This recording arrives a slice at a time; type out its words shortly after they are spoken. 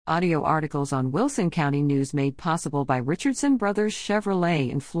Audio articles on Wilson County News made possible by Richardson Brothers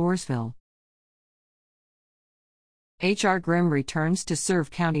Chevrolet in Floresville. H.R. Grimm returns to serve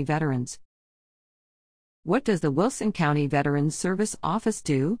county veterans. What does the Wilson County Veterans Service Office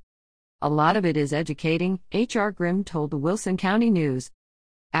do? A lot of it is educating, H.R. Grimm told the Wilson County News.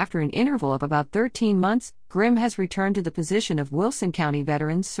 After an interval of about 13 months, Grimm has returned to the position of Wilson County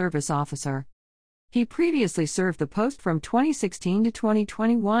Veterans Service Officer. He previously served the post from 2016 to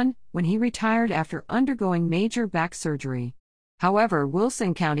 2021, when he retired after undergoing major back surgery. However,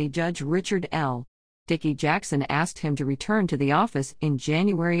 Wilson County Judge Richard L. Dickey Jackson asked him to return to the office in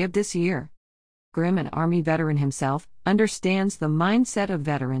January of this year. Grimm, an Army veteran himself, understands the mindset of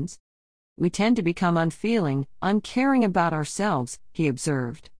veterans. We tend to become unfeeling, uncaring about ourselves, he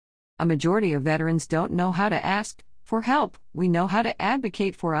observed. A majority of veterans don't know how to ask for help. We know how to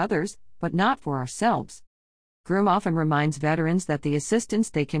advocate for others, but not for ourselves. Grimm often reminds veterans that the assistance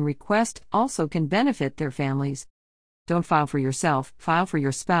they can request also can benefit their families. Don't file for yourself, file for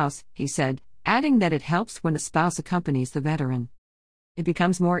your spouse, he said, adding that it helps when a spouse accompanies the veteran. It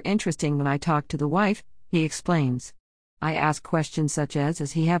becomes more interesting when I talk to the wife, he explains. I ask questions such as,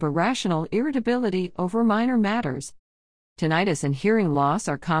 does he have irrational irritability over minor matters? Tinnitus and hearing loss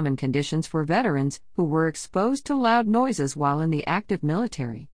are common conditions for veterans who were exposed to loud noises while in the active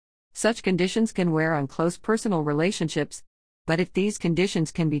military. Such conditions can wear on close personal relationships, but if these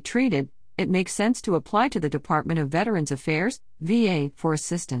conditions can be treated, it makes sense to apply to the Department of Veterans Affairs, VA, for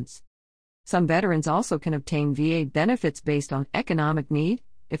assistance. Some veterans also can obtain VA benefits based on economic need,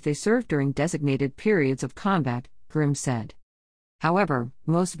 if they served during designated periods of combat, Grimm said. However,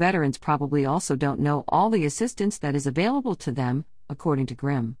 most veterans probably also don't know all the assistance that is available to them, according to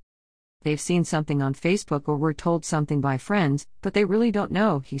Grimm. They've seen something on Facebook or were told something by friends, but they really don't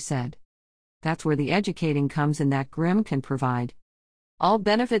know, he said. That's where the educating comes in that Grimm can provide. All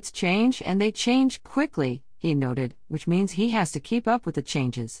benefits change and they change quickly, he noted, which means he has to keep up with the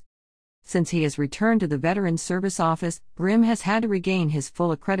changes. Since he has returned to the Veterans Service Office, Grimm has had to regain his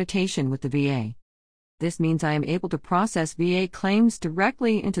full accreditation with the VA. This means I am able to process VA claims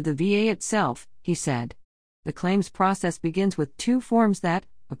directly into the VA itself, he said. The claims process begins with 2 forms that,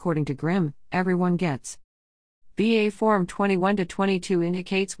 according to Grimm, everyone gets. VA Form 21-22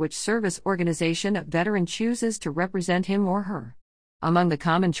 indicates which service organization a veteran chooses to represent him or her. Among the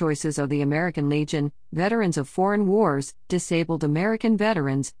common choices are the American Legion, Veterans of Foreign Wars, Disabled American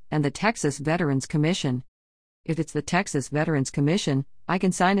Veterans, and the Texas Veterans Commission. If it's the Texas Veterans Commission, I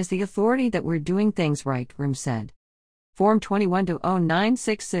can sign as the authority that we're doing things right, Grimm said. Form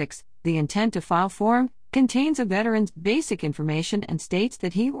 21-0966, the intent to file form, contains a veteran's basic information and states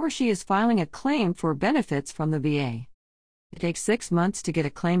that he or she is filing a claim for benefits from the VA. It takes 6 months to get a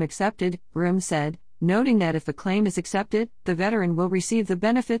claim accepted, Grimm said, noting that if the claim is accepted, the veteran will receive the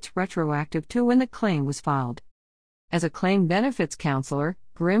benefits retroactive to when the claim was filed. As a claim benefits counselor,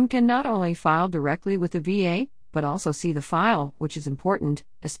 Grimm can not only file directly with the VA, but also see the file, which is important,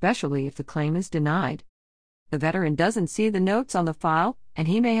 especially if the claim is denied. The veteran doesn't see the notes on the file, and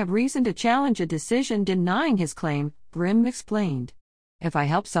he may have reason to challenge a decision denying his claim, Grimm explained. If I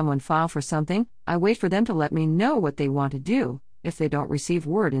help someone file for something, I wait for them to let me know what they want to do. If they don't receive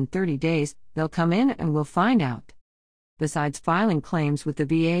word in 30 days, they'll come in and we'll find out. Besides filing claims with the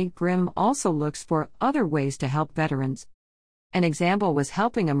VA, Grimm also looks for other ways to help veterans. An example was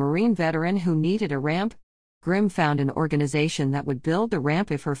helping a Marine veteran who needed a ramp. Grimm found an organization that would build the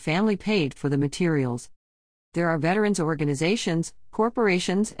ramp if her family paid for the materials. There are veterans organizations,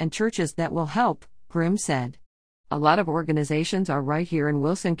 corporations, and churches that will help, Grimm said. A lot of organizations are right here in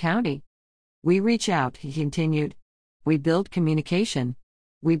Wilson County. We reach out, he continued. We build communication.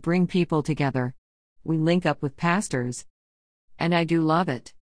 We bring people together. We link up with pastors. And I do love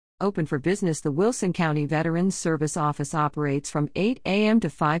it. Open for business, the Wilson County Veterans Service Office operates from 8 a.m. to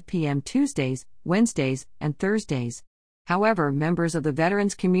 5 p.m. Tuesdays, Wednesdays, and Thursdays. However, members of the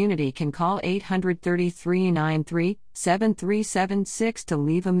veterans community can call 800-393-7376 to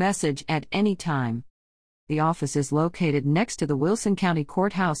leave a message at any time. The office is located next to the Wilson County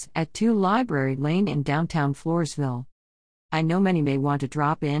Courthouse at 2 Library Lane in downtown Floresville. I know many may want to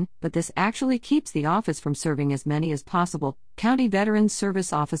drop in, but this actually keeps the office from serving as many as possible, County Veterans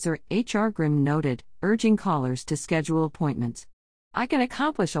Service Officer H.R. Grimm noted, urging callers to schedule appointments. I can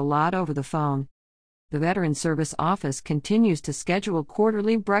accomplish a lot over the phone. The Veterans Service Office continues to schedule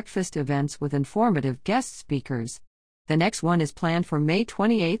quarterly breakfast events with informative guest speakers. The next one is planned for May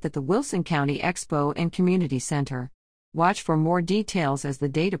 28 at the Wilson County Expo and Community Center. Watch for more details as the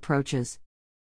date approaches.